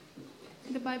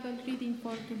The Bible reading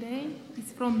for today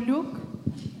is from Luke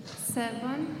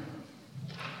 7,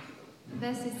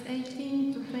 verses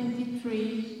 18 to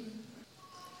 23.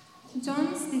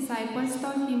 John's disciples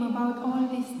told him about all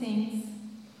these things.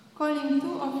 Calling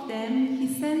two of them, he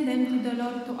sent them to the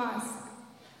Lord to ask,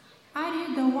 "Are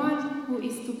you the one who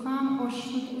is to come, or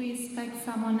should we expect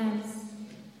someone else?"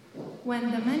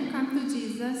 When the men came to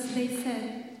Jesus, they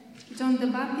said, "John the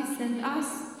Baptist sent us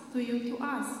to you to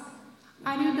ask,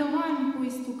 'Are you the one who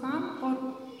is to come, or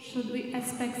should we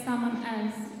expect someone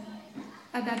else?'"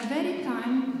 At that very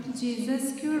time,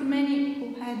 Jesus cured many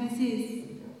who had disease,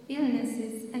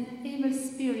 illnesses, and evil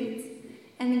spirits,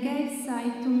 and gave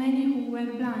sight to many who were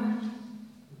blind.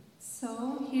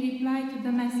 So he replied to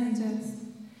the messengers,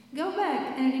 "Go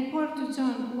back and report to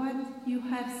John what you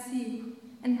have seen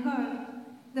and heard.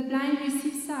 The blind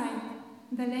receive sight,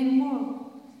 the lame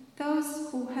walk,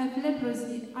 those who have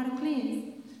leprosy are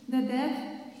cleansed, the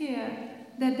deaf hear,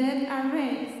 the dead are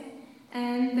raised,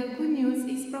 and the good news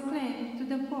is proclaimed to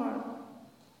the poor.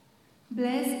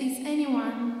 Blessed is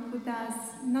anyone who does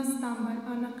not stumble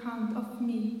on account of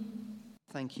me."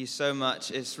 Thank you so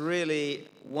much. It's really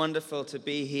wonderful to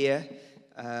be here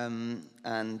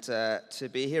and to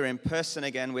be here in person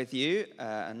again with you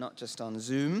and not just on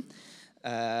Zoom.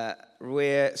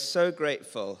 We're so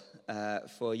grateful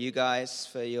for you guys,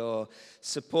 for your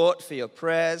support, for your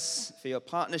prayers, for your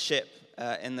partnership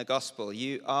in the gospel.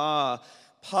 You are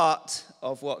part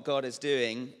of what God is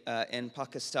doing in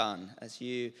Pakistan as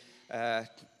you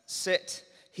sit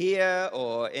here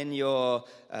or in your,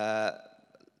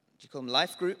 do you call them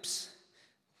life groups,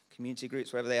 community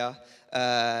groups, wherever they are,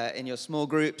 in your small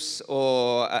groups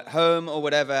or at home or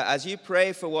whatever. As you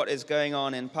pray for what is going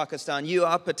on in Pakistan, you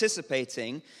are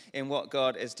participating in what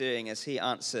God is doing as he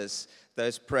answers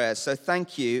those prayers. So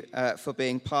thank you for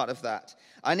being part of that.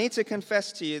 I need to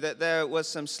confess to you that there was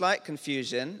some slight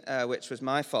confusion, which was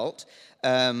my fault,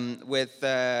 with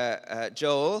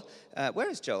Joel. Where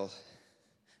is Joel?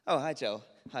 Oh, hi, Joel.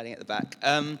 Hiding at the back.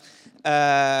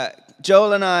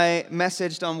 Joel and I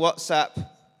messaged on WhatsApp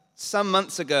some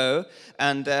months ago,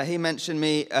 and he mentioned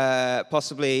me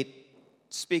possibly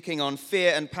speaking on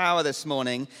fear and power this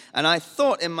morning, and I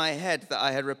thought in my head that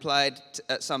I had replied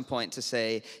at some point to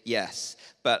say yes,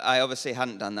 but I obviously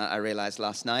hadn't done that, I realized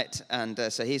last night,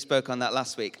 and so he spoke on that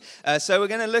last week. So we're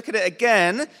going to look at it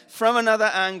again from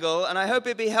another angle, and I hope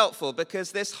it'd be helpful,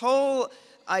 because this whole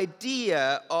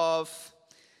idea of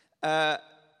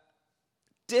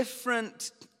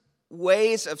different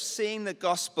ways of seeing the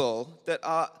gospel that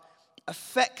are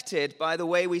affected by the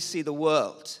way we see the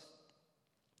world,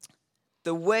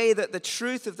 the way that the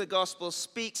truth of the gospel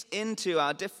speaks into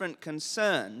our different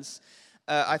concerns,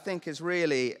 I think is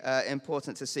really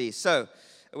important to see. So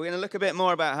we're going to look a bit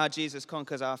more about how Jesus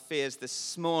conquers our fears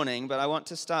this morning, but I want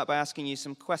to start by asking you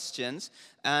some questions,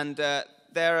 and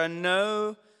there are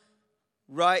no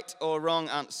right or wrong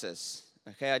answers.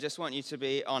 Okay, I just want you to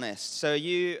be honest. So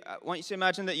I want you to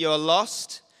imagine that you're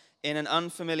lost in an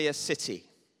unfamiliar city.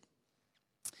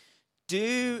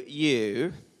 Do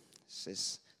you, this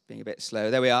is being a bit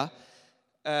slow, there we are,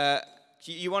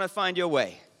 you want to find your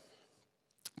way.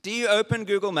 Do you open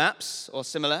Google Maps or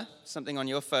similar, something on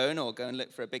your phone, or go and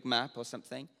look for a big map or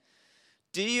something?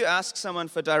 Do you ask someone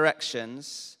for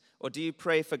directions, or do you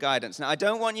pray for guidance? Now, I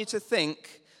don't want you to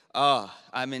think,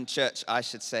 I'm in church, I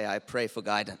should say I pray for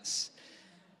guidance.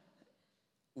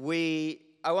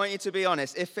 I want you to be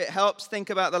honest. If it helps,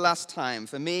 think about the last time.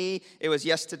 For me, it was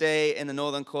yesterday in the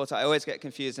Northern Quarter. I always get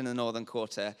confused in the Northern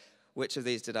Quarter. Which of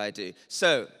these did I do?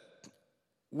 So,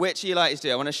 which you like to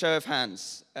do? I want a show of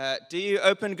hands. Do you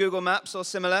open Google Maps or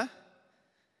similar?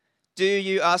 Do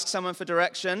you ask someone for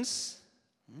directions?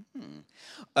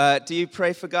 Do you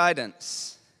pray for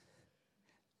guidance?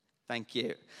 Thank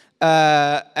you.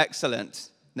 Excellent.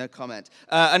 No comment.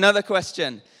 Another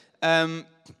question.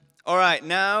 All right,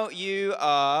 now you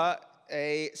are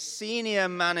a senior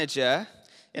manager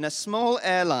in a small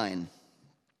airline,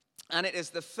 and it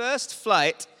is the first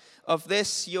flight of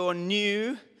this, your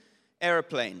new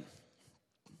airplane.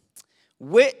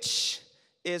 Which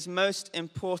is most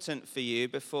important for you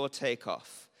before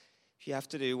takeoff? If you have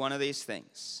to do one of these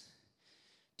things.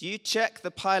 Do you check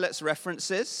the pilot's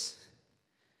references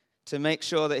to make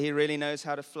sure that he really knows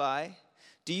how to fly?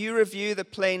 Do you review the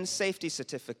plane's safety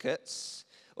certificates?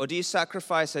 Or do you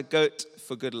sacrifice a goat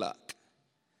for good luck?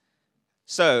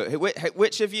 So,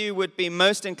 which of you would be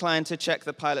most inclined to check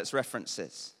the pilot's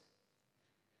references?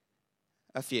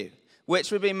 A few.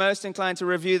 Which would be most inclined to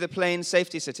review the plane's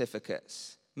safety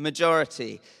certificates?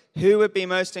 Majority. Who would be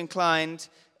most inclined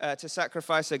to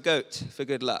sacrifice a goat for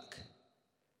good luck?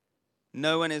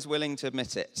 No one is willing to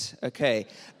admit it. Okay.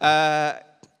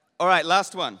 All right,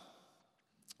 last one.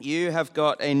 You have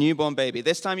got a newborn baby.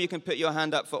 This time you can put your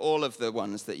hand up for all of the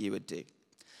ones that you would do.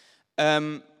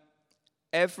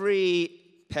 Every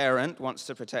parent wants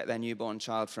to protect their newborn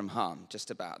child from harm,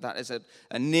 just about. That is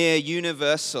a near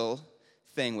universal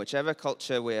thing, whichever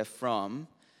culture we're from.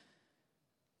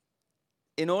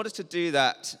 In order to do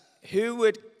that, who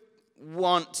would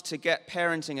want to get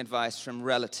parenting advice from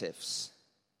relatives?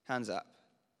 Hands up.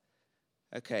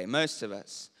 Okay, most of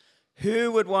us.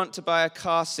 Who would want to buy a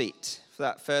car seat for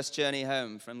that first journey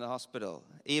home from the hospital?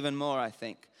 Even more, I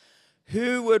think.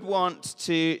 Who would want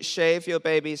to shave your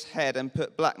baby's head and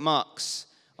put black marks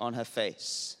on her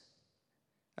face?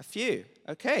 A few.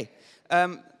 Okay.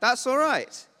 That's all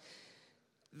right.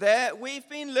 We've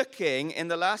been looking in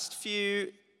the last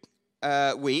few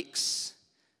weeks,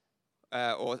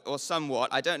 or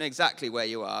somewhat, I don't know exactly where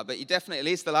you are, but you definitely, at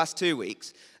least the last 2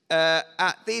 weeks,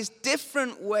 at these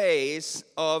different ways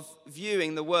of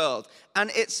viewing the world. And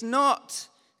it's not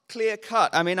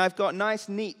clear-cut. I mean, I've got nice,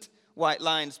 neat white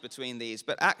lines between these,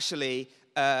 but actually,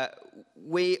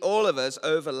 all of us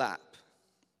overlap.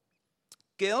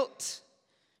 Guilt,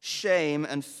 shame,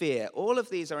 and fear, all of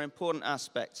these are important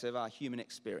aspects of our human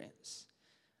experience,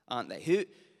 aren't they?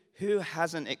 Who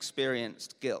hasn't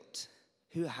experienced guilt?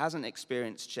 Who hasn't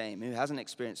experienced shame? Who hasn't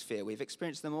experienced fear? We've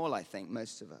experienced them all, I think,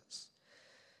 most of us.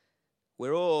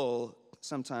 We're all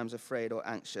sometimes afraid or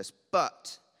anxious,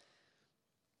 but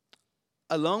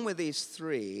along with these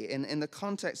three, in the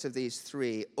context of these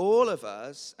three, all of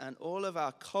us and all of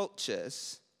our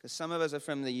cultures, because some of us are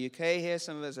from the UK here,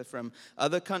 some of us are from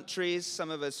other countries,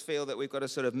 some of us feel that we've got a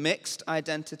sort of mixed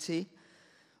identity.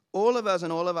 All of us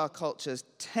and all of our cultures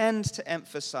tend to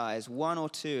emphasize one or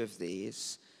two of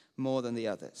these more than the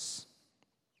others.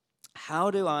 How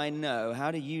do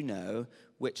you know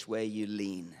which way you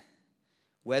lean?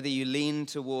 Whether you lean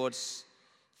towards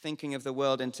thinking of the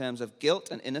world in terms of guilt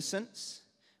and innocence,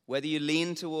 whether you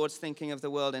lean towards thinking of the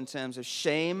world in terms of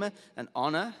shame and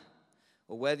honor,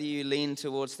 or whether you lean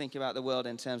towards thinking about the world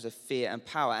in terms of fear and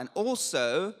power. And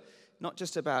also, not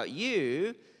just about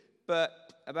you, but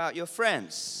about your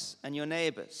friends and your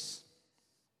neighbors.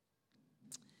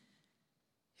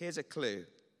 Here's a clue.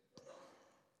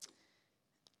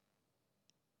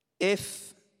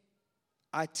 If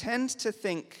I tend to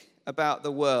think about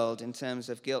the world in terms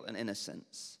of guilt and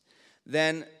innocence,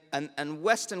 then, and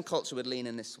Western culture would lean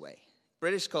in this way,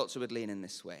 British culture would lean in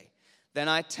this way, then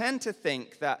I tend to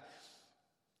think that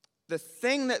the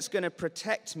thing that's going to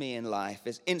protect me in life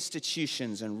is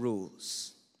institutions and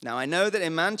rules. Now, I know that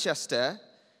in Manchester,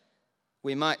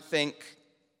 we might think,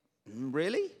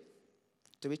 really?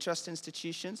 Do we trust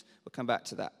institutions? We'll come back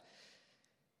to that.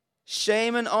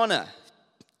 Shame and honor.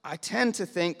 I tend to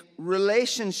think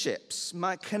relationships,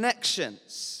 my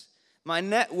connections, my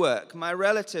network, my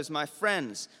relatives, my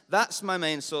friends, that's my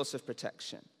main source of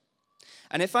protection.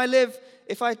 And if I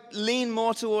lean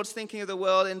more towards thinking of the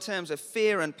world in terms of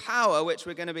fear and power, which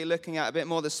we're going to be looking at a bit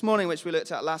more this morning, which we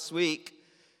looked at last week,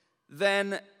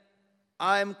 then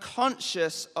I'm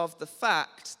conscious of the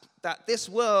fact that this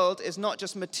world is not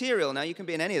just material. Now, you can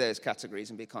be in any of those categories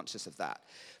and be conscious of that.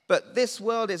 But this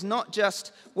world is not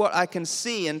just what I can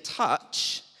see and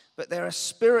touch, but there are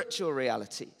spiritual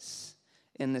realities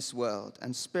in this world,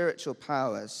 and spiritual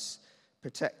powers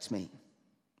protect me.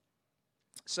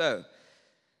 So,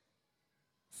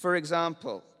 for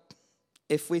example,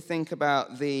 if we think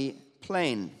about the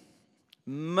plane,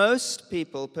 most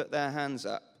people put their hands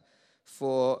up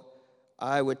for,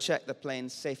 I would check the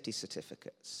plane's safety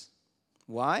certificates.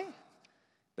 Why?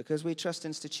 Because we trust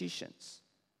institutions.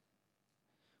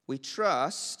 We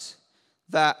trust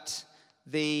that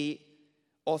the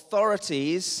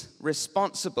authorities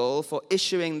responsible for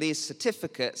issuing these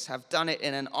certificates have done it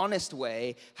in an honest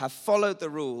way, have followed the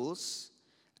rules,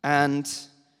 and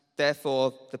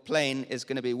therefore the plane is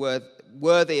going to be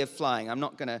worthy of flying. I'm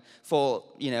not going to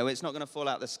fall, it's not going to fall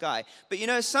out of the sky. But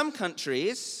some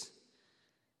countries,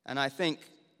 and I think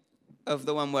of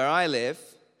the one where I live,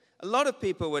 a lot of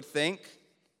people would think,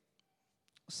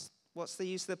 what's the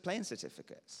use of the plane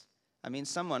certificates? I mean,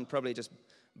 someone probably just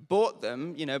bought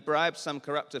them, bribed some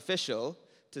corrupt official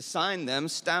to sign them,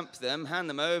 stamp them, hand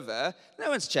them over. No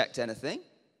one's checked anything.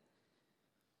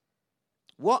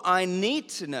 What I need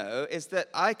to know is that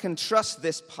I can trust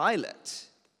this pilot.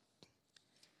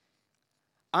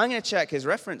 I'm going to check his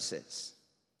references,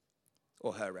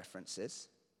 or her references.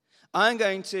 I'm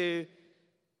going to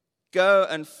go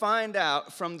and find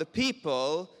out from the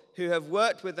people who have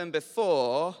worked with them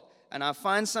before, and I'll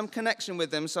find some connection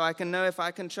with them so I can know if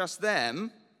I can trust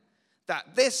them,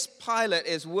 that this pilot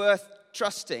is worth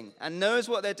trusting and knows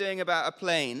what they're doing about a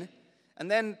plane, and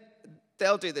then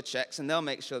they'll do the checks and they'll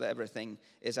make sure that everything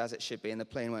is as it should be and the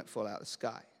plane won't fall out of the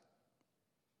sky.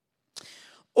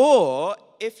 Or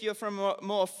if you're from a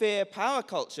more fear power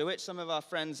culture, which some of our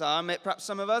friends are, perhaps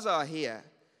some of us are here,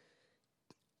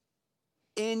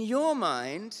 in your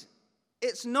mind,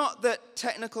 it's not that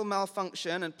technical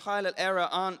malfunction and pilot error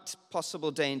aren't possible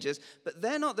dangers, but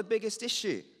they're not the biggest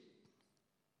issue.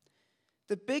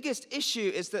 The biggest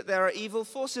issue is that there are evil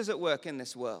forces at work in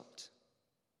this world.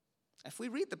 If we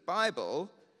read the Bible,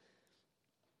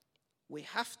 we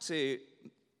have to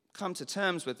come to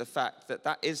terms with the fact that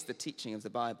that is the teaching of the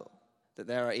Bible, that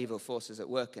there are evil forces at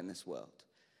work in this world.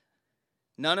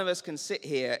 None of us can sit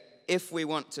here if we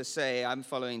want to say, I'm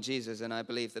following Jesus and I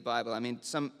believe the Bible. I mean,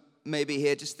 some may be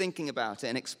here just thinking about it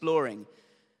and exploring,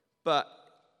 but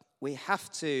we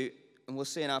have to, and we'll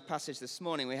see in our passage this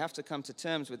morning, we have to come to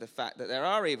terms with the fact that there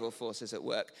are evil forces at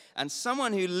work. And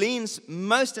someone who leans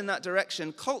most in that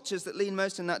direction, cultures that lean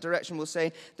most in that direction, will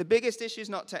say the biggest issue is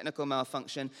not technical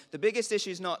malfunction. The biggest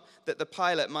issue is not that the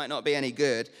pilot might not be any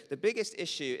good. The biggest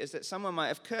issue is that someone might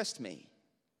have cursed me.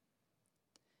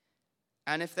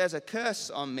 And if there's a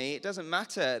curse on me, it doesn't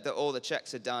matter that all the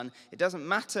checks are done. It doesn't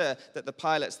matter that the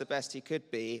pilot's the best he could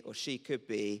be or she could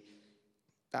be.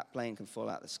 That plane can fall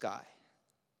out of the sky.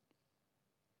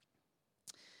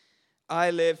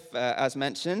 I live, as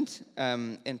mentioned,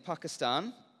 in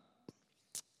Pakistan.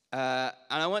 And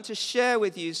I want to share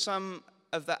with you some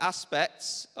of the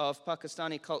aspects of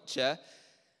Pakistani culture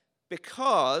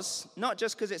because, not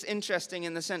just because it's interesting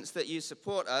in the sense that you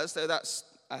support us, though that's,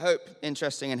 I hope,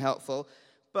 interesting and helpful,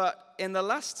 but in the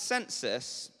last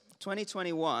census,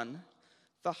 2021,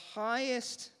 the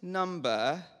highest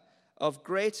number of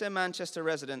Greater Manchester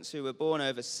residents who were born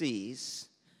overseas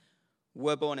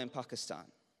were born in Pakistan.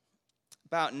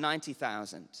 About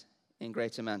 90,000 in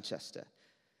Greater Manchester.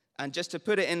 And just to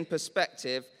put it in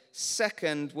perspective,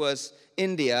 second was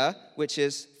India, which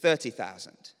is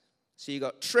 30,000. So you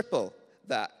got triple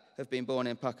that have been born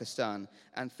in Pakistan,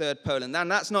 and third Poland. And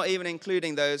that's not even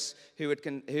including those who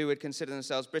would consider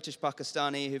themselves British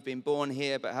Pakistani, who've been born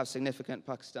here but have significant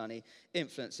Pakistani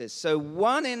influences. So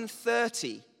 1 in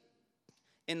 30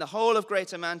 in the whole of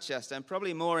Greater Manchester, and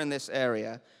probably more in this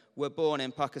area, were born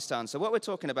in Pakistan. So what we're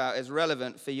talking about is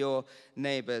relevant for your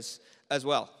neighbors as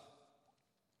well.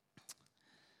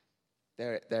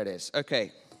 There it is.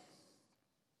 Okay.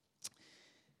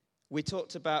 We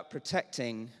talked about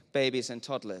protecting babies and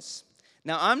toddlers.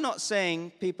 Now, I'm not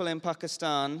saying people in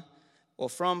Pakistan or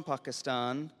from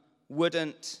Pakistan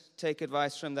wouldn't take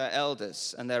advice from their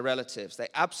elders and their relatives. They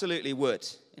absolutely would.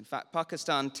 In fact,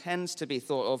 Pakistan tends to be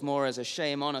thought of more as a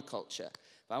shame-honor culture.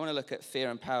 But I want to look at fear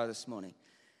and power this morning.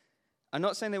 I'm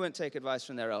not saying they wouldn't take advice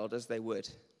from their elders. They would.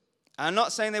 I'm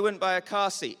not saying they wouldn't buy a car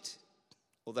seat,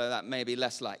 although that may be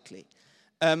less likely.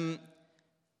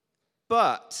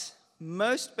 But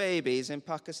most babies in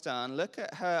Pakistan, look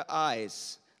at her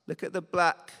eyes. Look at the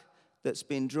black that's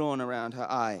been drawn around her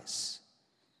eyes.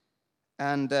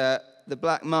 And the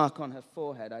black mark on her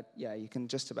forehead, you can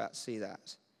just about see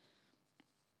that.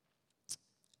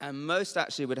 And most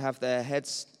actually would have their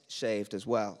heads shaved as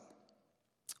well.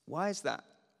 Why is that?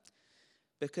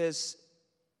 Because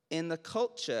in the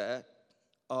culture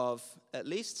of at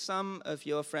least some of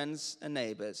your friends and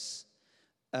neighbors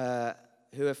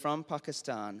who are from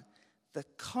Pakistan, the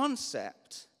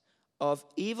concept of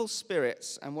evil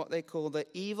spirits and what they call the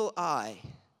evil eye.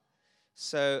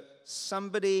 So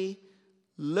somebody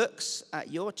looks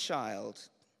at your child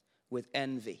with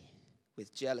envy,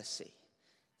 with jealousy,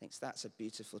 thinks that's a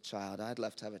beautiful child. I'd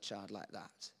love to have a child like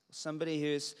that. Somebody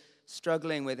who's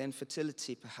struggling with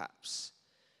infertility, perhaps,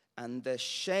 and the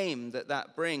shame that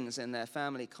that brings in their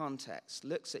family context,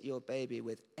 looks at your baby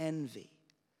with envy.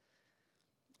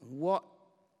 What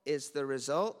is the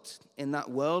result in that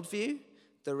worldview?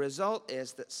 The result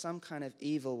is that some kind of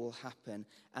evil will happen.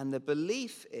 And the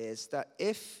belief is that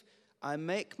if I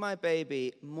make my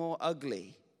baby more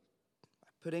ugly, by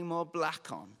putting more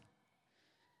black on,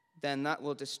 then that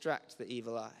will distract the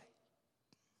evil eye.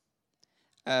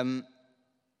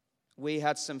 We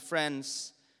had some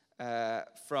friends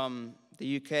from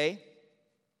the UK.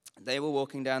 They were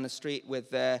walking down the street with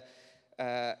their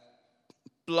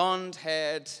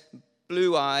blonde-haired,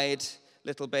 blue-eyed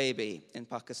little baby in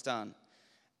Pakistan.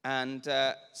 And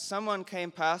someone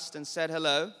came past and said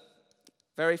hello.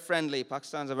 Very friendly.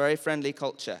 Pakistan's a very friendly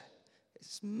culture.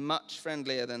 It's much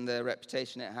friendlier than the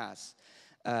reputation it has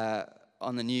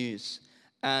on the news.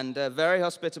 And a very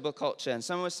hospitable culture. And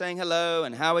someone was saying hello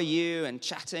and how are you and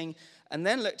chatting, and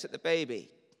then looked at the baby.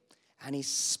 And he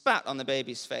spat on the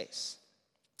baby's face.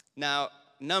 Now,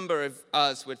 a number of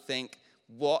us would think,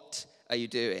 what are you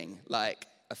doing? Like,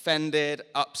 offended,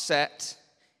 upset.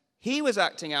 He was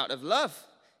acting out of love.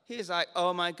 He was like,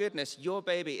 oh my goodness, your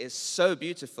baby is so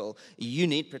beautiful, you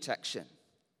need protection.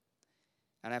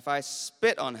 And if I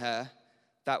spit on her,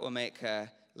 that will make her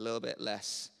a little bit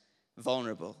less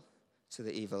vulnerable to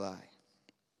the evil eye.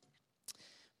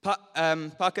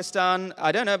 Pakistan,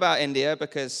 I don't know about India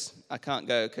because I can't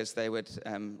go because they would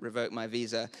revoke my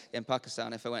visa in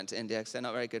Pakistan if I went to India because they're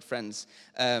not very good friends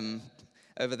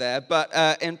over there.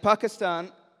 But in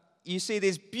Pakistan, you see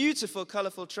these beautiful,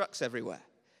 colorful trucks everywhere.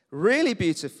 Really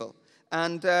beautiful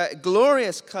and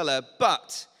glorious color.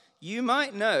 But you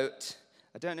might note,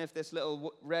 I don't know if this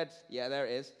little red, yeah, there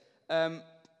it is.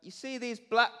 You see these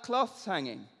black cloths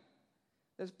hanging.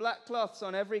 There's black cloths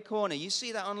on every corner. You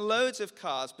see that on loads of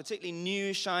cars, particularly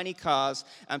new, shiny cars,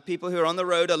 and people who are on the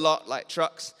road a lot, like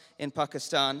trucks in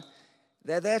Pakistan.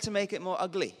 They're there to make it more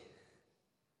ugly,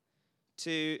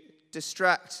 to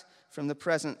distract from the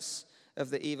presence of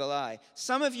the evil eye.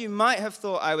 Some of you might have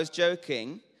thought I was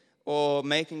joking or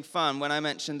making fun when I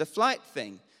mentioned the flight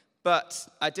thing, but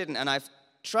I didn't, and I've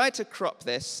tried to crop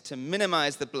this to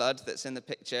minimize the blood that's in the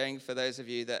picture, and for those of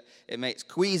you that it makes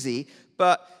queasy,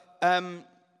 but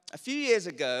a few years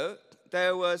ago,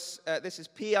 there was, this is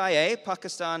PIA,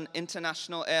 Pakistan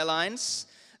International Airlines,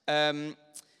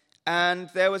 and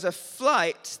there was a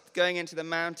flight going into the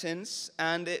mountains,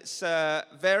 and it's a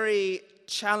very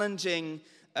challenging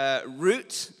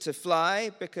route to fly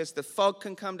because the fog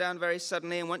can come down very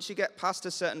suddenly, and once you get past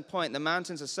a certain point, the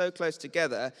mountains are so close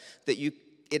together that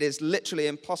it is literally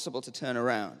impossible to turn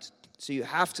around. So you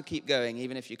have to keep going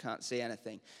even if you can't see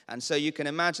anything. And so you can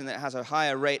imagine that it has a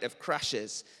higher rate of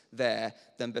crashes there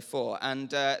than before. And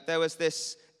there was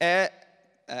this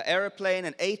aeroplane,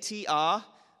 an ATR.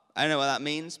 I don't know what that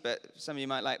means, but some of you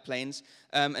might like planes.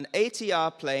 An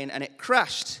ATR plane, and it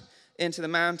crashed into the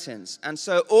mountains. And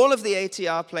so all of the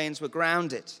ATR planes were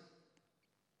grounded.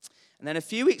 And then a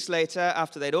few weeks later,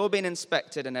 after they'd all been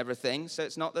inspected and everything, so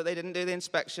it's not that they didn't do the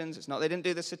inspections, it's not they didn't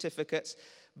do the certificates,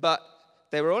 but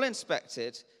they were all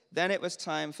inspected, then it was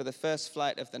time for the first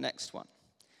flight of the next one.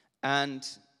 And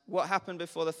what happened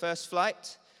before the first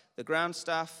flight? The ground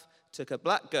staff took a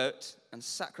black goat and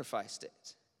sacrificed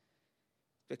it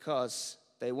because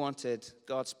they wanted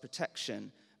God's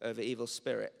protection over evil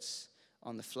spirits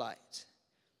on the flight.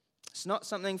 It's not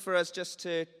something for us just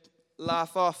to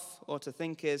laugh off or to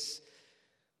think is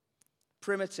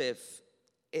primitive.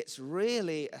 It's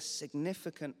really a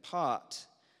significant part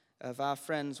of our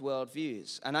friends'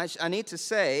 worldviews. And I need to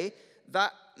say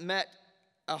that met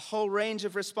a whole range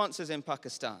of responses in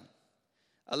Pakistan.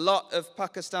 A lot of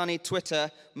Pakistani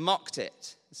Twitter mocked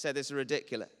it, said this is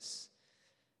ridiculous.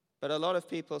 But a lot of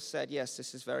people said, yes,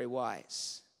 this is very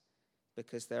wise,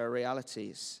 because there are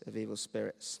realities of evil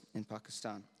spirits in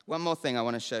Pakistan. One more thing I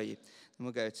want to show you, and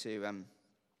we'll go to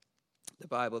the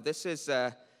Bible. This is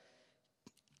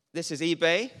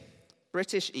eBay,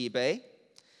 British eBay.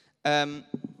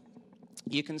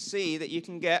 You can see that you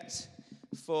can get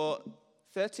for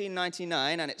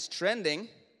 $13.99, and it's trending.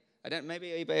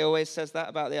 Maybe eBay always says that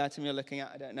about the item you're looking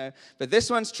at, I don't know. But this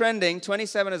one's trending,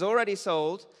 27 is already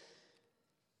sold.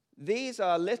 These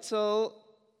are little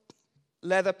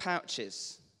leather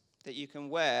pouches that you can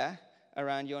wear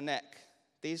around your neck.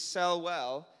 These sell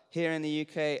well here in the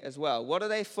UK as well. What are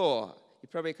they for? You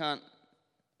probably can't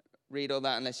read all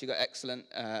that unless you've got excellent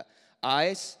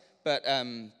eyes, but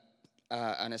an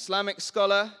Islamic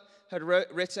scholar had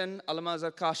written, Allama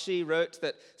Zarkashi wrote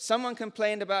that someone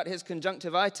complained about his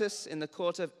conjunctivitis in the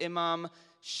court of Imam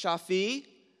Shafi'i.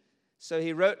 So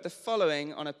he wrote the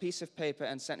following on a piece of paper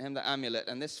and sent him the amulet.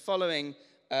 And this following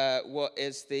what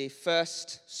is the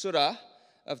first surah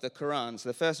of the Quran, so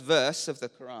the first verse of the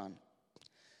Quran.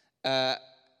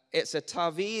 It's a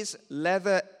Taviz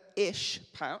leather-ish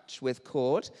pouch with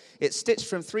cord. It's stitched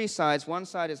from three sides. One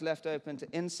side is left open to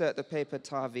insert the paper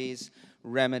Taviz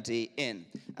remedy in.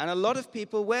 And a lot of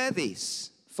people wear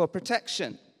these for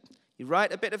protection. You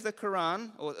write a bit of the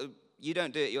Quran, or you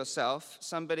don't do it yourself.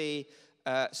 Somebody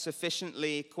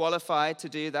sufficiently qualified to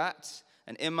do that,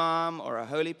 an imam or a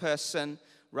holy person,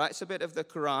 writes a bit of the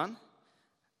Quran,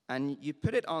 and you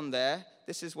put it on there.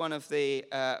 This is one of the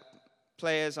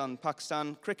players on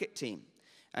Pakistan cricket team.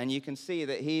 And you can see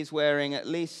that he's wearing at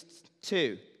least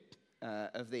two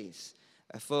of these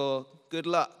for good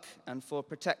luck and for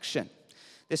protection.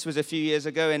 This was a few years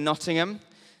ago in Nottingham,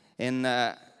 in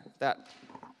that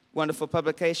wonderful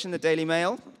publication, the Daily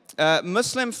Mail.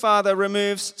 Muslim father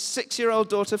removes 6-year-old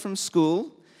daughter from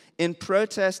school in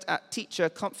protest at teacher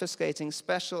confiscating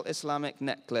special Islamic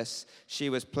necklace she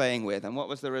was playing with. And what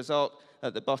was the result?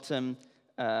 At the bottom,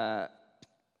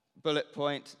 bullet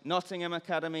point, Nottingham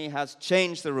Academy has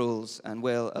changed the rules and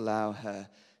will allow her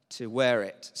to wear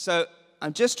it. So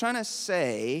I'm just trying to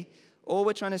say, all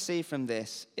we're trying to see from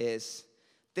this is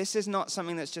not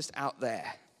something that's just out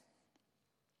there.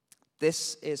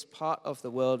 This is part of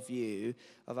the worldview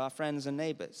of our friends and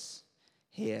neighbors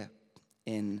here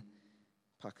in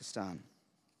Pakistan.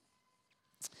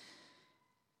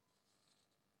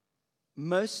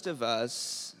 Most of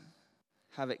us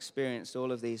have experienced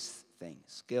all of these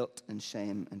things, guilt and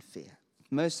shame and fear.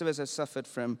 Most of us have suffered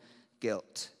from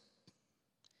guilt.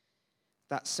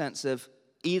 That sense of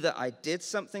either I did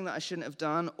something that I shouldn't have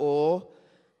done, or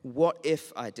what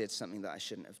if I did something that I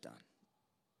shouldn't have done?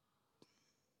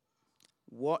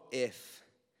 What if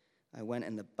I went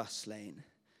in the bus lane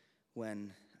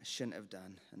when I shouldn't have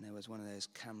done, and there was one of those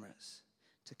cameras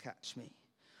to catch me?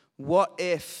 What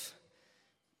if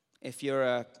you're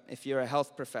a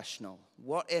health professional,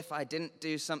 what if I didn't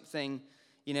do something,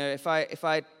 if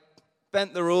I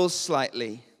bent the rules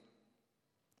slightly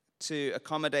to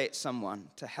accommodate someone,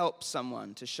 to help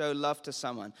someone, to show love to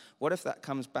someone, what if that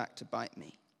comes back to bite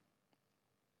me?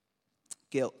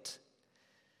 Guilt.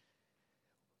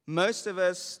 Most of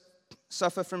us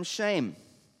suffer from shame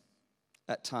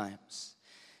at times.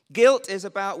 Guilt is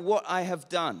about what I have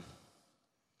done.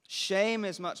 Shame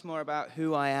is much more about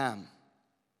who I am.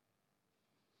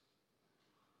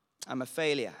 I'm a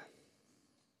failure.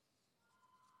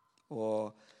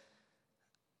 Or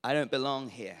I don't belong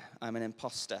here. I'm an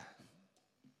imposter.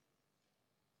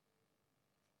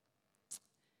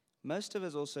 Most of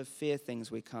us also fear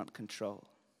things we can't control.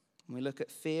 When we look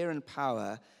at fear and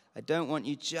power, I don't want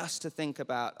you just to think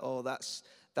about, that's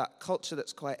that culture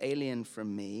that's quite alien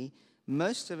from me.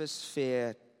 Most of us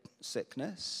fear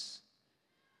sickness,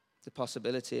 the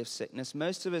possibility of sickness.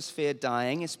 Most of us fear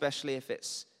dying, especially if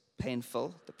it's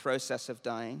painful, the process of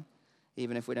dying,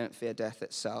 even if we don't fear death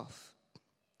itself.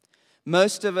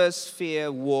 Most of us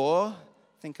fear war.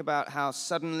 Think about how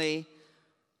suddenly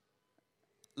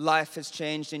life has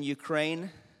changed in Ukraine,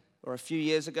 or a few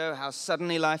years ago, how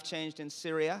suddenly life changed in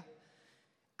Syria.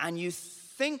 And you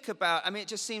think about, it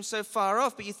just seems so far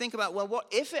off, but you think about, what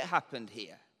if it happened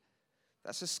here?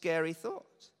 That's a scary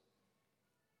thought.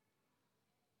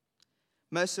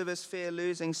 Most of us fear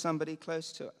losing somebody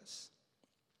close to us.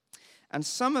 And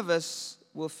some of us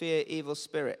will fear evil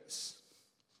spirits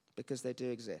because they do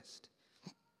exist.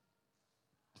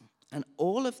 And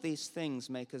all of these things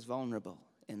make us vulnerable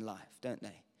in life, don't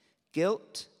they?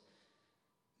 Guilt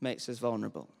makes us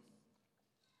vulnerable.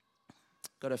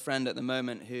 Got a friend at the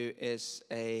moment who is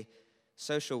a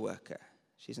social worker.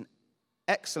 She's an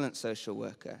excellent social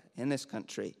worker in this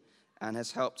country and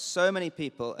has helped so many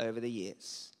people over the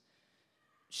years.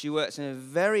 She works in a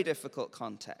very difficult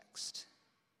context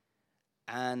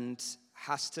and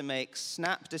has to make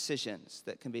snap decisions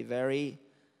that can be very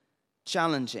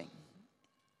challenging.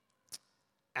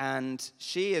 And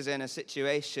she is in a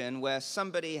situation where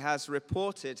somebody has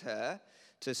reported her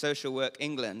to Social Work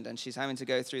England, and she's having to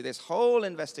go through this whole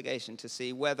investigation to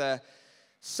see whether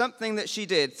something that she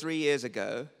did 3 years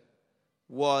ago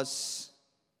was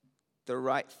the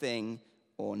right thing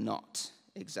or not,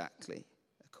 exactly,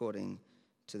 according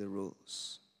to the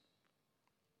rules.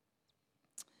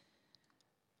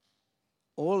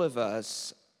 All of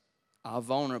us are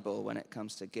vulnerable when it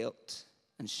comes to guilt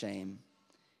and shame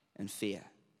and fear.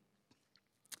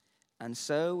 And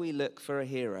so we look for a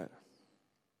hero.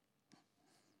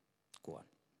 Go on.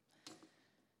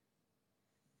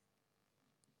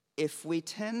 If we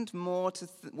tend more to,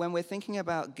 when we're thinking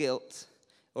about guilt,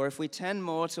 or if we tend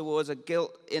more towards a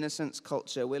guilt innocence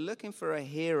culture, we're looking for a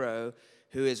hero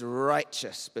who is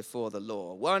righteous before the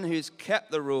law, one who's kept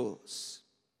the rules.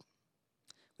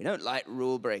 We don't like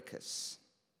rule breakers.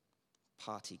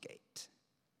 Partygate.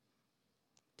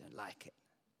 Don't like it.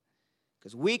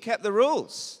 Because we kept the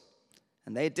rules,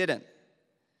 and they didn't.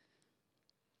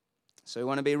 So we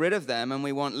want to be rid of them, and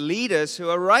we want leaders who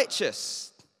are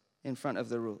righteous in front of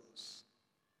the rules.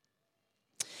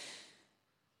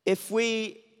 If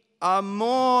we are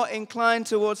more inclined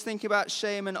towards thinking about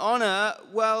shame and honor,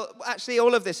 well, actually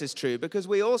all of this is true because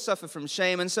we all suffer from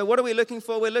shame. And so what are we looking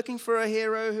for? We're looking for a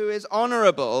hero who is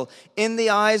honorable in the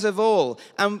eyes of all.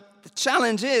 And the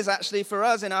challenge is actually for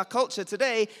us in our culture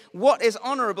today, what is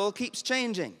honorable keeps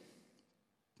changing.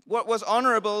 What was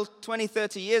honorable 20,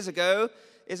 30 years ago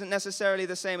isn't necessarily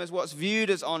the same as what's viewed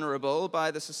as honorable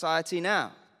by the society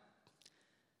now.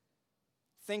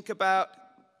 Think about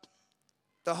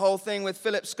the whole thing with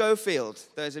Philip Schofield,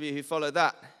 those of you who follow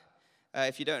that.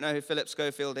 If you don't know who Philip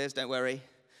Schofield is, don't worry.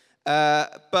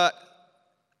 But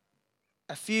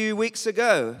a few weeks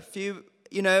ago,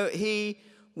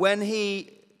 when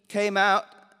he came out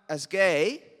as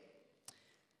gay,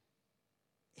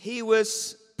 he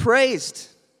was praised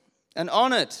and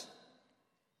honored,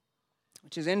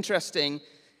 which is interesting.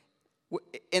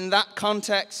 In that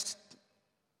context,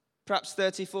 perhaps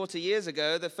 30, 40 years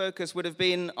ago, the focus would have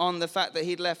been on the fact that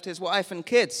he'd left his wife and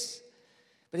kids.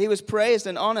 But he was praised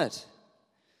and honored.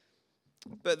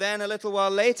 But then a little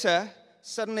while later,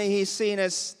 suddenly he's seen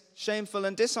as shameful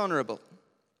and dishonorable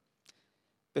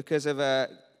because of a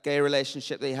gay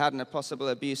relationship that he had and a possible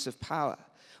abuse of power.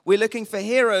 We're looking for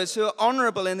heroes who are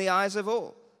honorable in the eyes of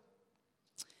all.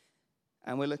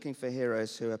 And we're looking for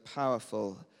heroes who are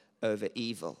powerful over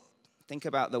evil. Think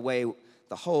about the way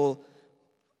the whole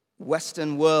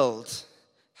Western world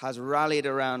has rallied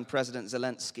around President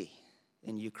Zelensky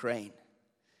in Ukraine.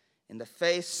 In the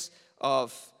face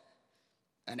of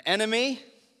an enemy,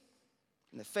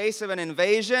 in the face of an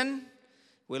invasion,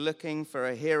 we're looking for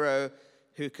a hero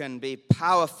who can be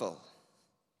powerful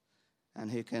and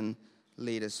who can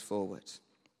lead us forward.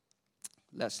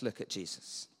 Let's look at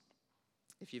Jesus.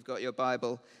 If you've got your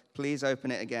Bible, please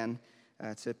open it again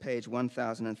to page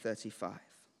 1035.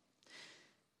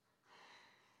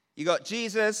 You got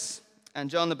Jesus and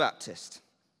John the Baptist.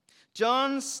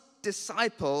 John's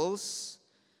disciples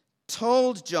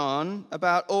told John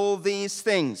about all these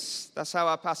things. That's how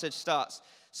our passage starts.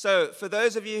 So, for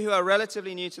those of you who are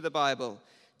relatively new to the Bible,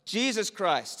 Jesus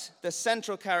Christ, the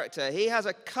central character, he has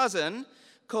a cousin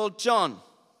called John,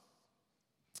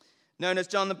 known as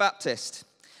John the Baptist.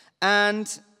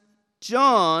 And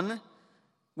John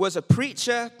was a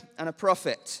preacher and a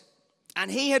prophet. And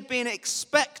he had been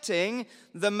expecting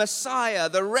the Messiah,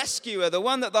 the rescuer, the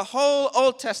one that the whole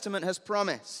Old Testament has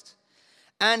promised.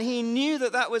 And he knew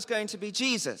that that was going to be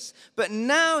Jesus. But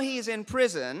now he's in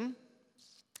prison,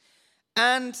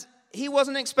 and he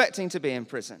wasn't expecting to be in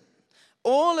prison.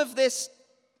 All of this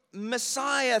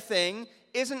Messiah thing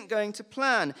isn't going to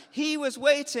plan. He was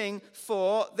waiting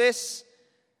for this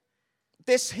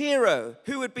hero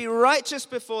who would be righteous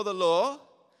before the law,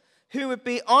 who would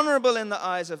be honorable in the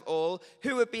eyes of all,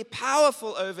 who would be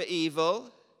powerful over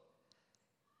evil.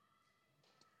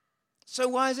 So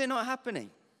why is it not happening?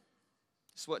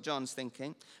 That's what John's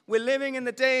thinking. We're living in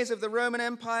the days of the Roman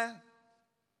Empire,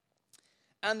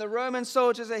 and the Roman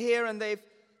soldiers are here, and they're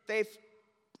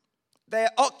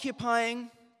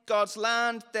occupying God's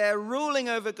land. They're ruling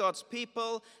over God's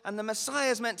people, and the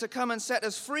Messiah is meant to come and set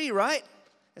us free, right?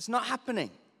 It's not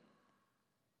happening.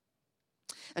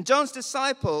 And John's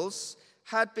disciples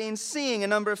had been seeing a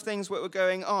number of things that were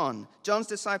going on. John's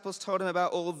disciples told him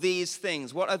about all these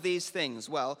things. What are these things?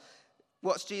 Well,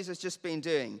 what's Jesus just been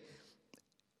doing?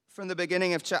 From the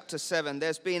beginning of chapter 7,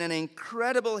 there's been an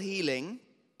incredible healing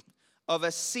of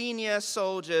a senior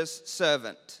soldier's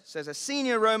servant. It says a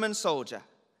senior Roman soldier.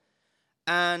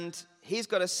 And he's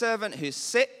got a servant who's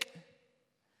sick.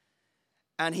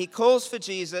 And he calls for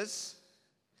Jesus.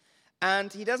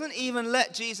 And he doesn't even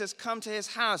let Jesus come to his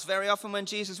house. Very often when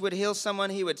Jesus would heal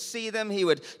someone, he would see them, he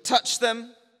would touch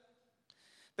them.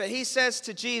 But he says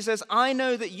to Jesus, I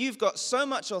know that you've got so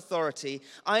much authority,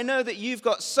 I know that you've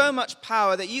got so much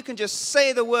power that you can just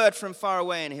say the word from far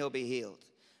away and he'll be healed.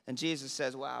 And Jesus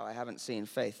says, wow, I haven't seen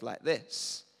faith like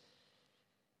this.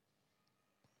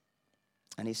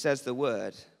 And he says the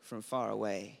word from far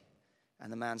away,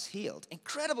 and the man's healed.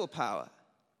 Incredible power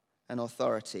and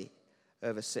authority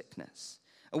over sickness.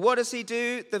 And what does he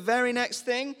do? The very next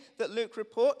thing that Luke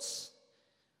reports?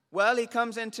 Well, he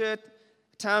comes into a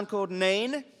town called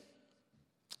Nain. It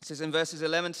says in verses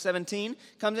 11 to 17,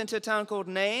 comes into a town called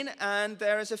Nain, and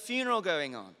there is a funeral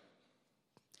going on.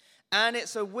 And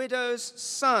it's a widow's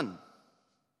son,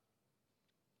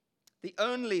 the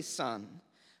only son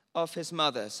of his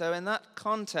mother. So in that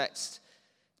context,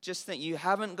 just think you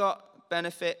haven't got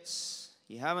benefits,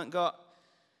 you haven't got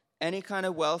any kind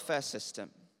of welfare system.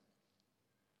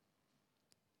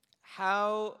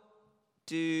 How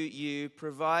do you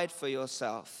provide for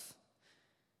yourself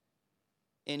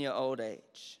in your old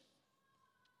age?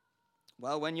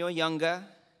 Well, when you're younger,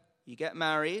 you get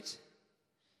married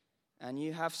and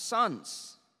you have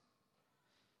sons.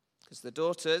 Because the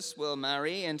daughters will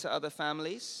marry into other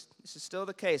families. This is still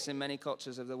the case in many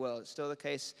cultures of the world. It's still the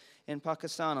case in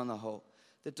Pakistan on the whole.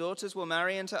 The daughters will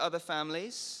marry into other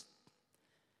families,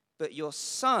 but your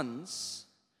sons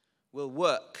will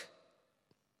work,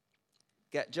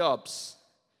 get jobs,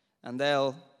 and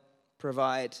they'll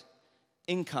provide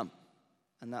income.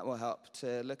 And that will help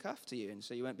to look after you. And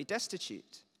so you won't be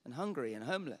destitute and hungry and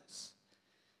homeless.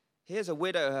 Here's a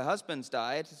widow. Her husband's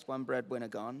died. There's one breadwinner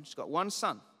gone. She's got one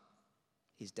son.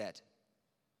 He's dead.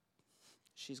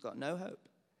 She's got no hope.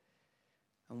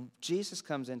 And Jesus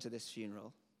comes into this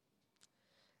funeral.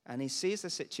 And he sees the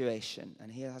situation,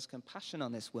 and he has compassion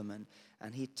on this woman,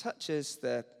 and he touches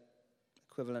the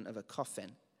equivalent of a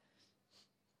coffin,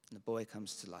 and the boy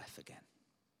comes to life again.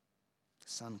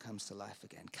 The son comes to life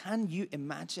again. Can you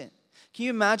imagine? Can you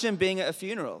imagine being at a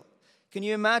funeral? Can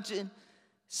you imagine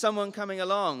someone coming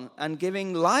along and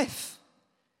giving life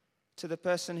to the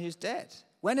person who's dead?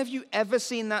 When have you ever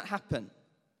seen that happen?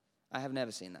 I have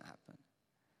never seen that happen.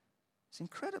 It's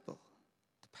incredible,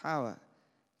 the power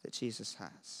that Jesus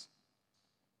has.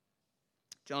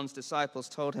 John's disciples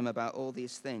told him about all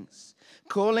these things.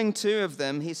 Calling 2 of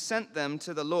them, he sent them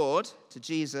to the Lord, to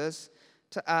Jesus,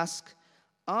 to ask,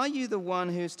 "Are you the one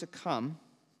who's to come,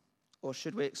 or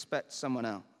should we expect someone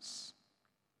else?"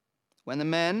 When the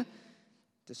men,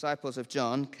 disciples of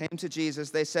John, came to Jesus,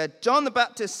 they said, "John the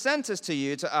Baptist sent us to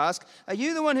you to ask, are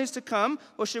you the one who's to come,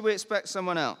 or should we expect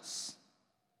someone else?"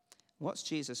 What's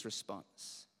Jesus'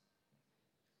 response?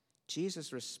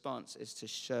 Jesus' response is to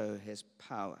show his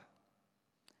power.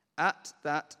 At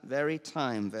that very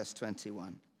time, verse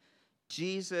 21,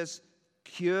 Jesus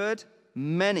cured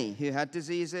many who had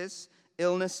diseases,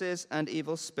 illnesses, and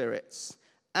evil spirits,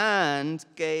 and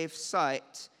gave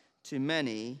sight to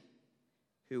many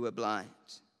who were blind.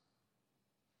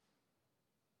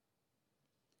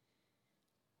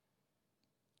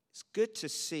 It's good to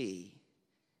see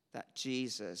that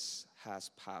Jesus has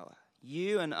power.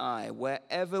 You and I,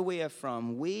 wherever we are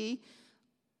from, we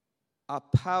are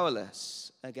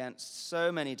powerless against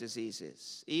so many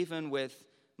diseases, even with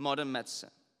modern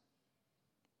medicine.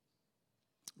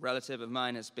 A relative of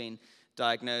mine has been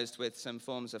diagnosed with some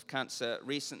forms of cancer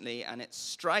recently, and it's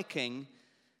striking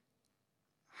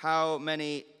how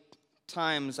many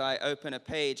times I open a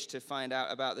page to find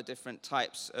out about the different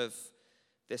types of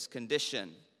this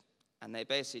condition, and they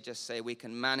basically just say we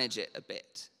can manage it a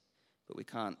bit, but we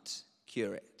can't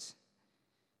cure it.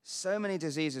 So many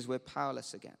diseases we're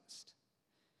powerless against.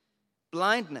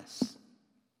 Blindness.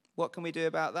 What can we do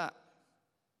about that?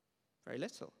 Very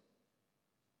little.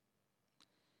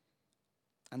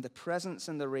 And the presence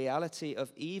and the reality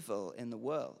of evil in the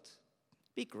world.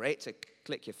 It'd be great to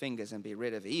click your fingers and be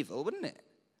rid of evil, wouldn't it?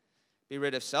 Be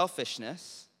rid of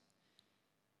selfishness.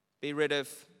 Be rid of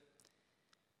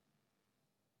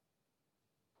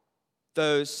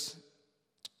those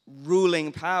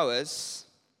ruling powers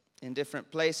in different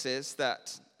places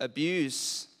that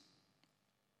abuse,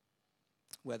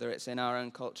 whether it's in our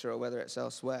own culture or whether it's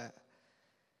elsewhere.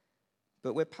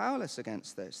 But we're powerless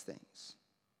against those things.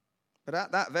 But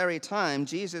at that very time,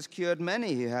 Jesus cured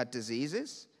many who had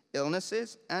diseases,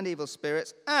 illnesses, and evil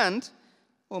spirits, and,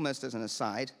 almost as an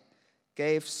aside,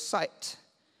 gave sight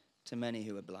to many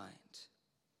who were blind.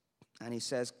 And he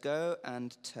says, "Go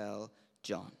and tell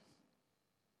John."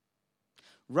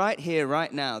 Right here,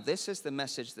 right now, this is the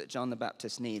message that John the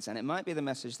Baptist needs, and it might be the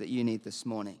message that you need this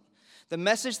morning. The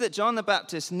message that John the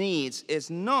Baptist needs is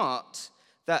not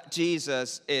that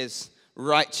Jesus is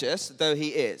righteous, though he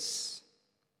is.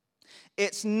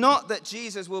 It's not that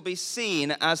Jesus will be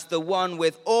seen as the one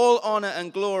with all honor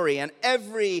and glory, and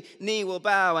every knee will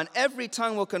bow and every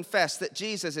tongue will confess that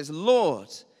Jesus is Lord,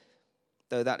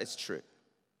 though that is true.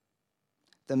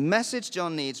 The message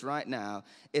John needs right now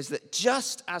is that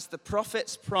just as the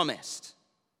prophets promised,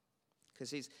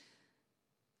 because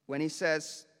when he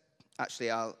says,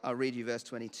 actually I'll read you verse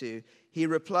 22,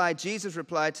 Jesus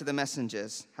replied to the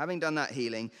messengers, having done that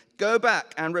healing, "Go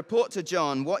back and report to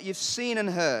John what you've seen and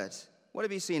heard." What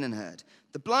have you seen and heard?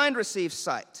 "The blind receive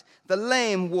sight, the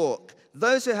lame walk,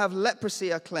 those who have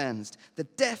leprosy are cleansed, the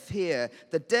deaf hear,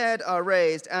 the dead are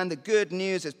raised, and the good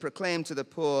news is proclaimed to the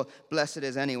poor. Blessed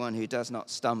is anyone who does not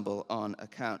stumble on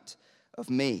account of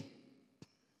me."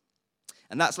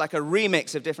 And that's like a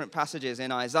remix of different passages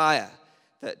in Isaiah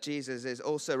that Jesus is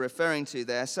also referring to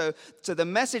there. So the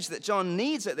message that John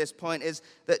needs at this point is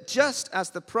that just as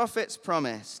the prophets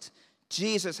promised,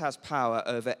 Jesus has power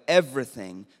over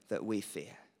everything that we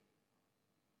fear.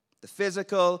 The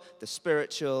physical, the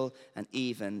spiritual, and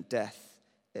even death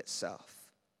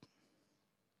itself.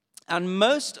 And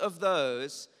most of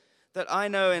those that I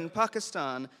know in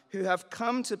Pakistan who have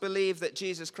come to believe that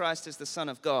Jesus Christ is the Son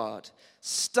of God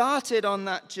started on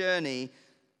that journey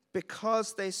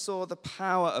because they saw the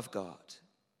power of God.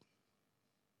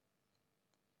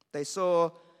 They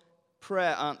saw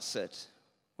prayer answered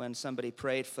when somebody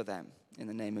prayed for them in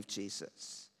the name of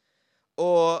Jesus.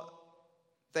 Or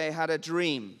they had a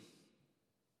dream.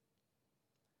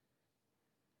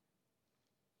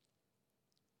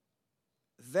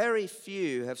 Very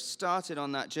few have started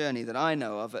on that journey that I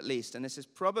know of, at least, and this is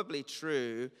probably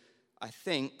true, I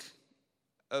think,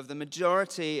 of the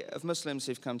majority of Muslims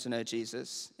who've come to know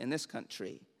Jesus in this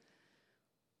country,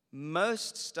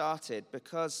 most started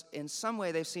because in some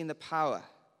way they've seen the power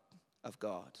of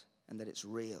God and that it's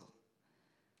real.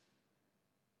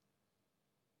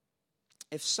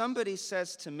 If somebody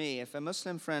says to me, if a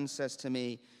Muslim friend says to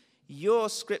me, your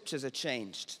scriptures are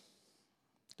changed,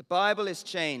 the Bible is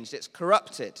changed, it's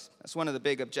corrupted. That's one of the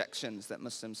big objections that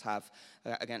Muslims have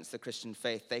against the Christian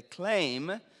faith. They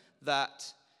claim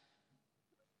that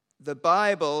the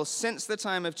Bible, since the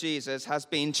time of Jesus, has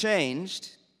been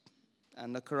changed,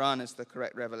 and the Quran is the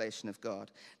correct revelation of God.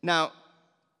 Now,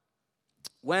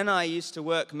 when I used to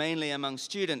work mainly among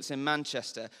students in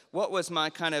Manchester, what was my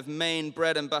kind of main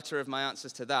bread and butter of my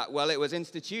answers to that? Well, it was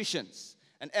institutions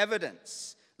and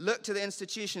evidence. Look to the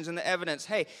institutions and the evidence.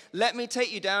 Hey, let me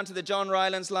take you down to the John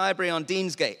Rylands Library on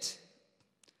Deansgate.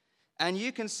 And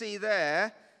you can see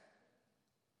there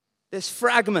this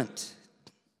fragment,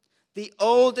 the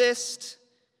oldest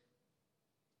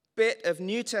bit of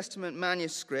New Testament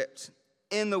manuscript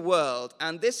in the world.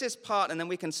 And this is part, and then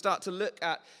we can start to look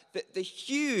at the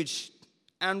huge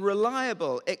and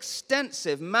reliable,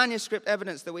 extensive manuscript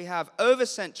evidence that we have over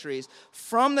centuries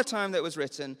from the time that it was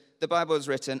written, the Bible was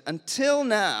written, until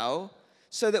now,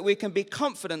 so that we can be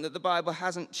confident that the Bible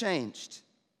hasn't changed.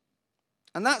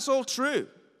 And that's all true.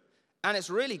 And it's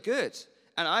really good.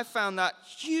 And I found that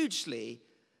hugely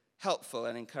helpful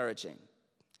and encouraging.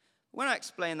 When I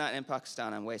explain that in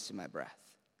Pakistan, I'm wasting my breath.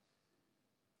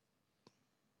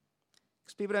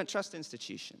 Because people don't trust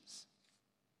institutions.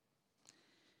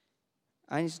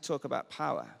 I need to talk about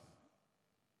power.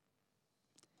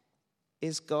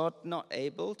 Is God not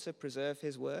able to preserve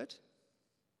his word?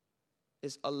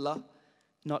 Is Allah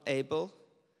not able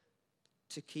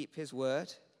to keep his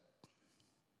word?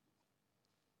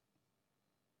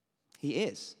 He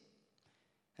is,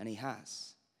 and he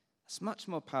has. It's much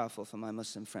more powerful for my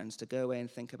Muslim friends to go away and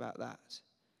think about that.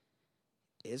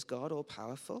 Is God all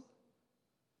powerful?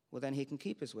 Well, then he can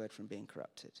keep his word from being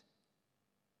corrupted.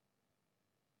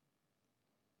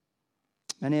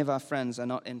 Many of our friends are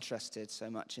not interested so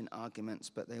much in arguments,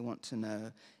 but they want to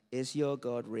know, is your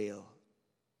God real?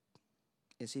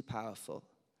 Is he powerful?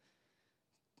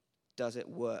 Does it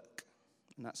work?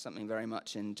 And that's something very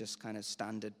much in just kind of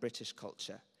standard British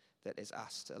culture that is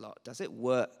asked a lot. Does it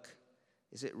work?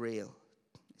 Is it real?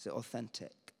 Is it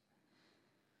authentic?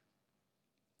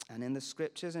 And in the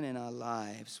scriptures and in our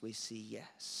lives, we see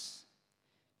yes.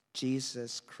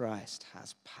 Jesus Christ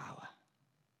has power.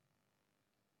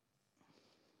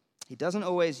 He doesn't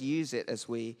always use it as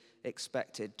we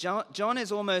expected. John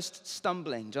is almost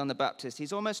stumbling, John the Baptist.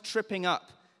 He's almost tripping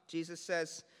up. Jesus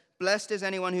says, blessed is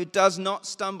anyone who does not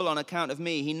stumble on account of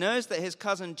me. He knows that his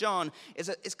cousin John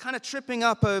is kind of tripping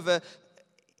up over,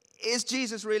 is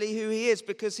Jesus really who he is?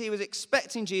 Because he was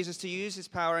expecting Jesus to use his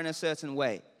power in a certain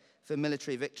way for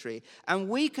military victory. And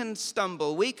we can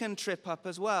stumble, we can trip up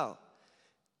as well.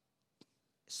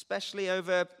 Especially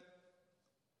over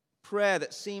prayer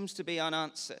that seems to be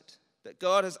unanswered, that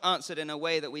God has answered in a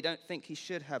way that we don't think he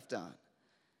should have done.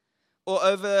 Or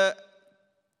over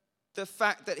the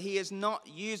fact that he is not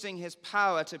using his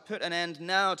power to put an end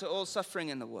now to all suffering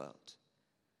in the world.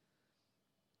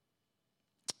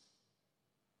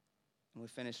 And we're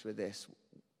finished with this.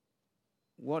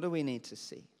 What do we need to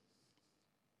see?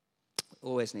 We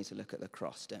always need to look at the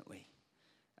cross, don't we,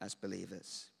 as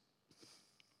believers?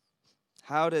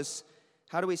 How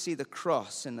do we see the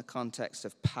cross in the context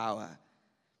of power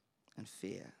and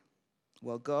fear?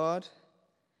 Well,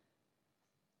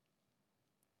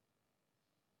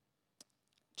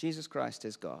 Jesus Christ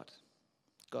is God,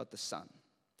 God the Son.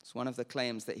 It's one of the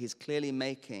claims that he's clearly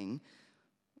making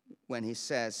when he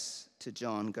says to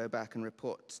John, go back and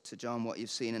report to John what you've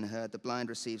seen and heard. The blind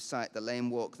receive sight, the lame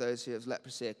walk, those who have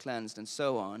leprosy are cleansed, and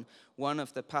so on. One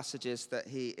of the passages that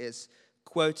he is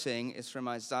quoting is from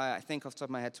Isaiah, I think off the top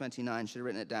of my head, 29, should have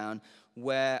written it down,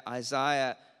 where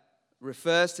Isaiah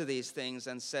refers to these things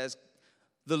and says,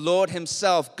 the Lord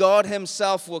himself, God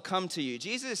himself will come to you.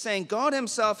 Jesus is saying God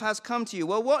himself has come to you.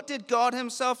 Well, what did God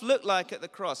himself look like at the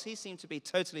cross? He seemed to be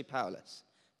totally powerless.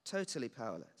 Totally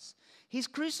powerless. He's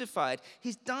crucified.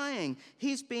 He's dying.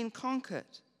 He's been conquered.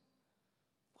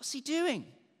 What's he doing?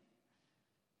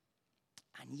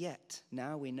 And yet,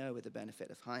 now we know with the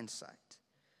benefit of hindsight.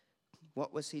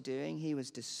 What was he doing? He was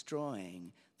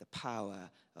destroying the power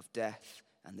of death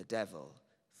and the devil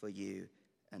for you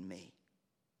and me.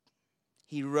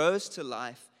 He rose to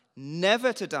life,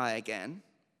 never to die again.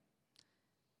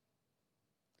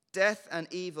 Death and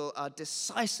evil are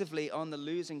decisively on the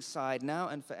losing side now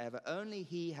and forever. Only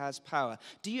he has power.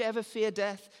 Do you ever fear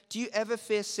death? Do you ever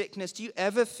fear sickness? Do you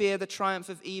ever fear the triumph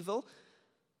of evil?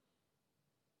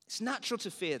 It's natural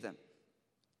to fear them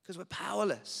because we're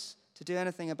powerless to do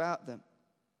anything about them.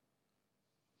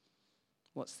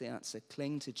 What's the answer?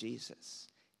 Cling to Jesus.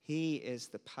 He is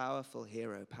the powerful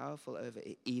hero, powerful over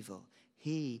evil.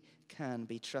 He can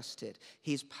be trusted.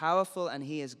 He's powerful and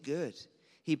he is good.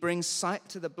 He brings sight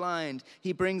to the blind.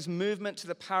 He brings movement to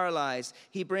the paralyzed.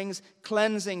 He brings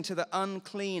cleansing to the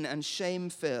unclean and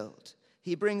shame-filled.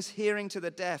 He brings hearing to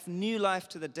the deaf, new life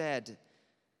to the dead,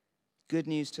 good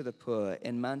news to the poor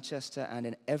in Manchester and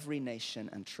in every nation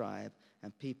and tribe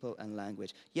and people and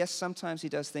language. Yes, sometimes he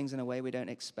does things in a way we don't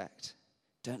expect.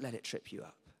 Don't let it trip you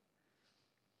up.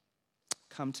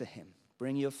 Come to him.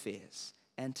 Bring your fears.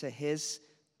 Enter his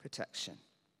protection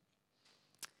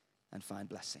and find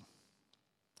blessing.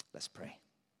 Let's pray.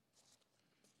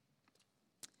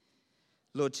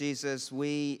 Lord Jesus,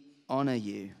 we honor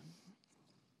you,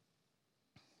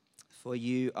 for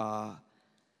you are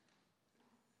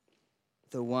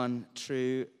the one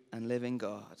true and living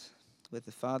God with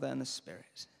the Father and the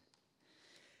Spirit.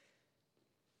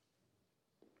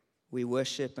 We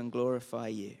worship and glorify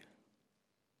you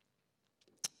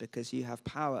because you have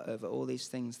power over all these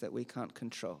things that we can't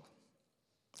control.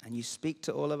 And you speak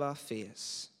to all of our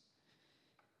fears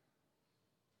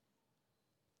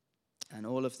and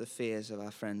all of the fears of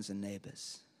our friends and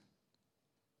neighbors.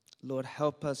 Lord,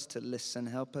 help us to listen,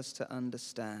 help us to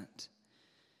understand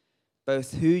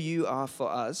both who you are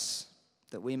for us,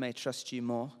 that we may trust you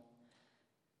more,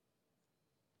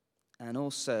 and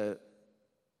also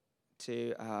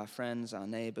to our friends, our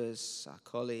neighbors, our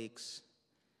colleagues,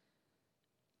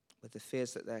 with the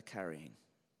fears that they're carrying,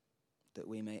 that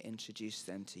we may introduce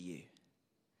them to you,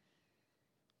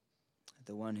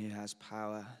 the one who has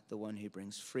power, the one who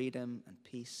brings freedom and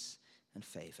peace and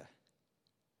favor.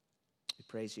 We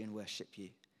praise you and worship you.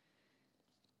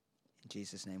 In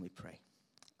Jesus' name we pray.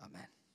 Amen.